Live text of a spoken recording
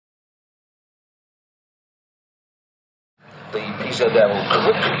the Piso-Del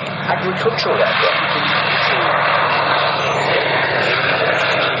Kruk agricultural aircraft.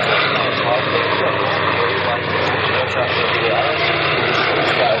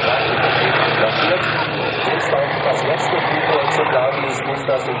 Das letzte Exemplar dieses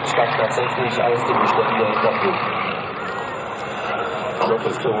Musters und stammt tatsächlich aus dem Bestand der Interflug. Kruk,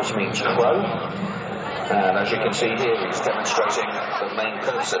 of course, means crow. And as you can see here, it's demonstrating the main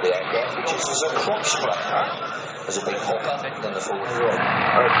purpose of the aircraft, which is as a crop spreader. There's a big hopper in the forward floor.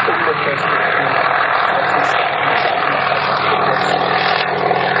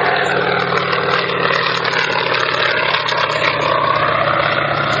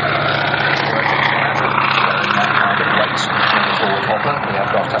 The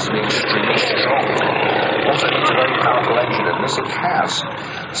aircraft has to be extremely strong. Also needs a very powerful engine, and this it has.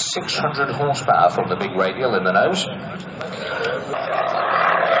 600 horsepower from the big radial in the nose.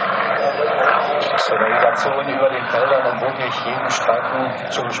 Zur Navigation über den Feldern, um wirklich jeden Streifen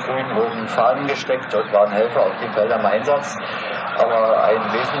zu besprühen, wurden Fahnen gesteckt, dort waren Helfer auf den Feldern im Einsatz. Aber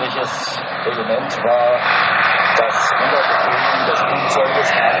ein wesentliches Element war das Überbefehlen des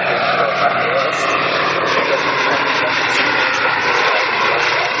Flugzeuges nach dem Verkehr ist.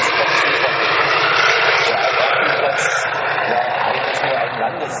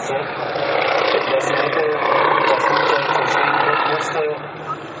 Landeszug, in dessen Mitte das Flugzeug verstehen musste,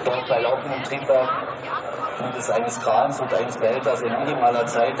 dort bei laufendem Triebwerk mittels eines Krans und eines Behälters in minimaler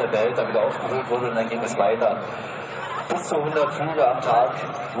Zeit der Behälter wieder aufgefüllt wurde und dann ging es weiter. Bis zu 100 Flüge am Tag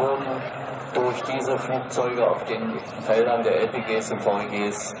wurden durch diese Flugzeuge auf den Feldern der LPGs und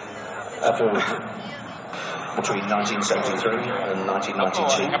VEGs erfüllt. Between 1973 and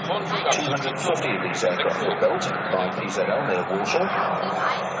 1992, 250 of these aircraft were built by PZL near Warsaw.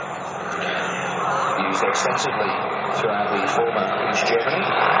 Used extensively throughout the former East Germany.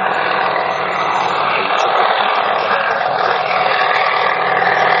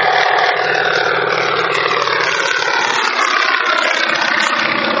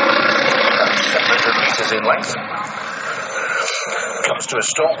 Meters in length. Comes to a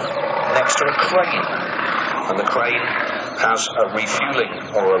stop next to a crane. And the crane has a refueling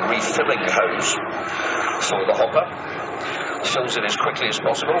or a refilling hose for the hopper. Fills it as quickly as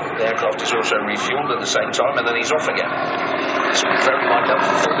possible. The aircraft is also refueled at the same time, and then he's off again. It's very like a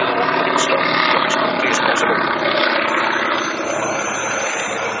Formula 1 pit stop, as quickly as possible.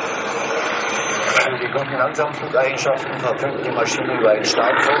 Die guten Langsamflugeigenschaften verfügt die Maschine über einen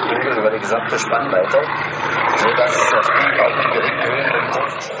starken Flugwinkel über die gesamte Spannweite, sodass das Flug auch in geringen Höhen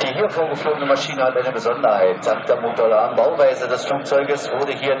betrifft. Die hier vorgeflogene Maschine hat eine Besonderheit. Dank der modularen Bauweise des Flugzeuges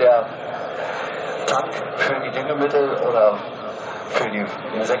wurde hier der Tank für die Düngemittel oder für die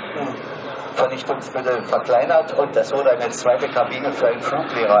Insektenvernichtungsmittel verkleinert und es wurde eine zweite Kabine für einen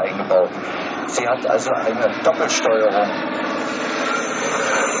Fluglehrer eingebaut. Sie hat also eine Doppelsteuerung.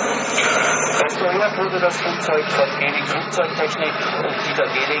 Restauriert wurde das Flugzeug von Gehling Flugzeugtechnik und Dieter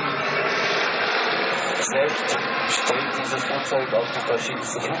Gehling selbst stellt dieses Flugzeug auf die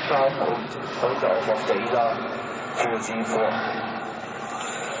verschiedensten Flugbahnen und heute auch auf der ILA für sie vor.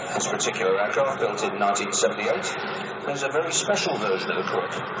 This particular aircraft, built in 1978, is a very special version of the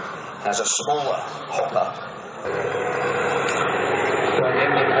Kruk. It has a smaller hopper.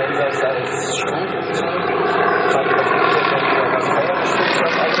 Neben dem Einsatz als Stuhlflugzeug kann das Flugzeug dann wieder als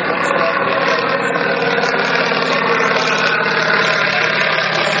Feuerwehrflugzeug eingesetzt werden.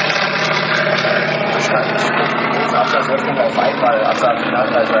 Abgaswirkung auf einmal absagen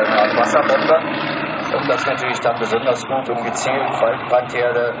hat, also eine Art Wasserbombe, um das natürlich dann besonders gut und gezielt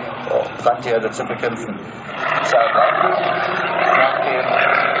Brandherde zu bekämpfen. Zur Erwartung, nach dem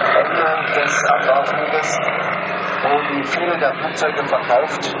Ende des Agrarfluges wurden viele der Flugzeuge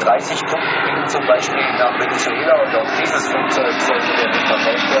verkauft. 30 Stück gingen zum Beispiel nach Venezuela und auch dieses Flugzeug sollte damit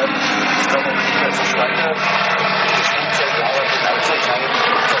verkauft werden. Es kam aber nicht mehr zustande. Das Flugzeug war aber in Einzelteilen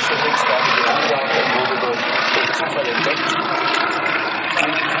verschiffungsfähig gehandhabt und wurde durch Zufall entdeckt.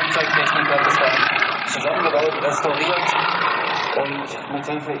 Die Flugzeugtechnik hat es dann zusammengebaut, restauriert und mit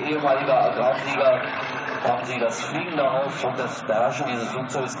Hilfe ehemaliger Agrarflieger haben sie das Fliegen darauf und das Beherrschen dieses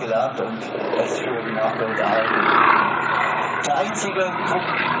Flugzeugs gelernt und es für die Nachwelt erhalten. Der einzige Kruk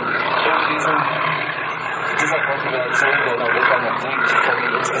in dieser Konfiguration, der in Europa noch liegt, von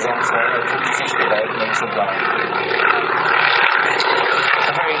den insgesamt 250 gebauten Exemplaren.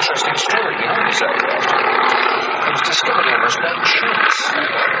 A very interesting story behind this aircraft. It was discovered almost by chance.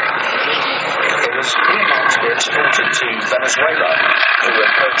 It was earmarked to be exported to Venezuela, who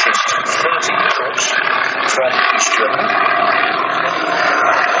had purchased 30 Kruks from East Germany.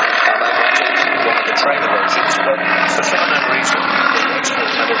 And they wanted one of the trainer versions, but for some unknown reason, the export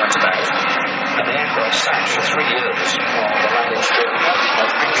never went about. And the aircraft sat for 3 years while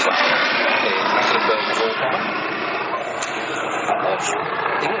in Mecklenburg Vorpommern. And those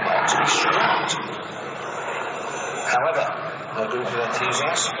didn't want to be scrapped. However, a group of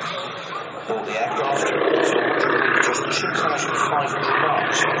enthusiasts bought the aircraft for just 2,500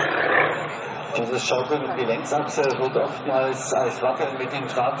 marks. Dieses Schaukeln um die Längsachse wird oftmals als Wackeln mit den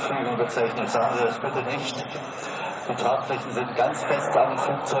Tragflügeln bezeichnet. Sagen Sie das bitte nicht. Die Tragflächen sind ganz fest am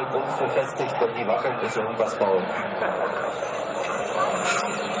Flugzeugrumpf befestigt, wenn die wackeln, ist irgendwas bauen.